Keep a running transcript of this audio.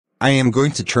I am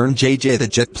going to turn JJ the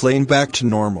jet plane back to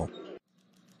normal.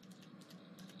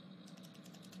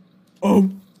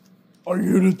 Are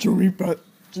you gonna turn me back?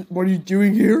 What are you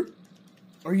doing here?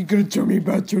 Are you gonna turn me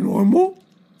back to normal?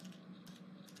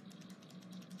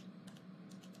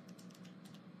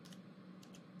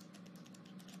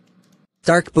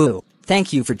 Dark Boo,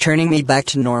 thank you for turning me back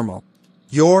to normal.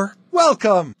 You're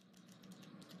welcome!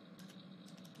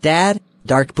 Dad,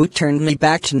 Dark Boo turned me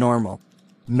back to normal.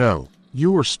 No,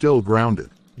 you are still grounded.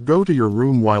 Go to your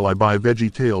room while I buy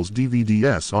VeggieTales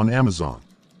DVDs on Amazon.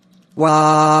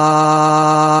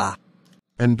 Wah!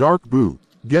 And Dark Boo,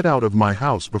 get out of my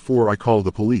house before I call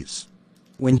the police.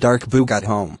 When Dark Boo got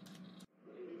home.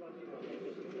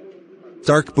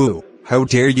 Dark Boo, how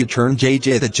dare you turn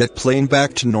JJ the jet plane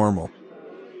back to normal?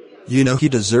 You know he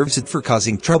deserves it for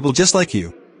causing trouble just like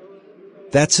you.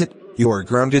 That's it, you are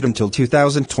grounded until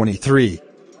 2023.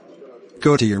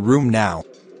 Go to your room now.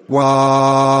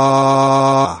 Wah!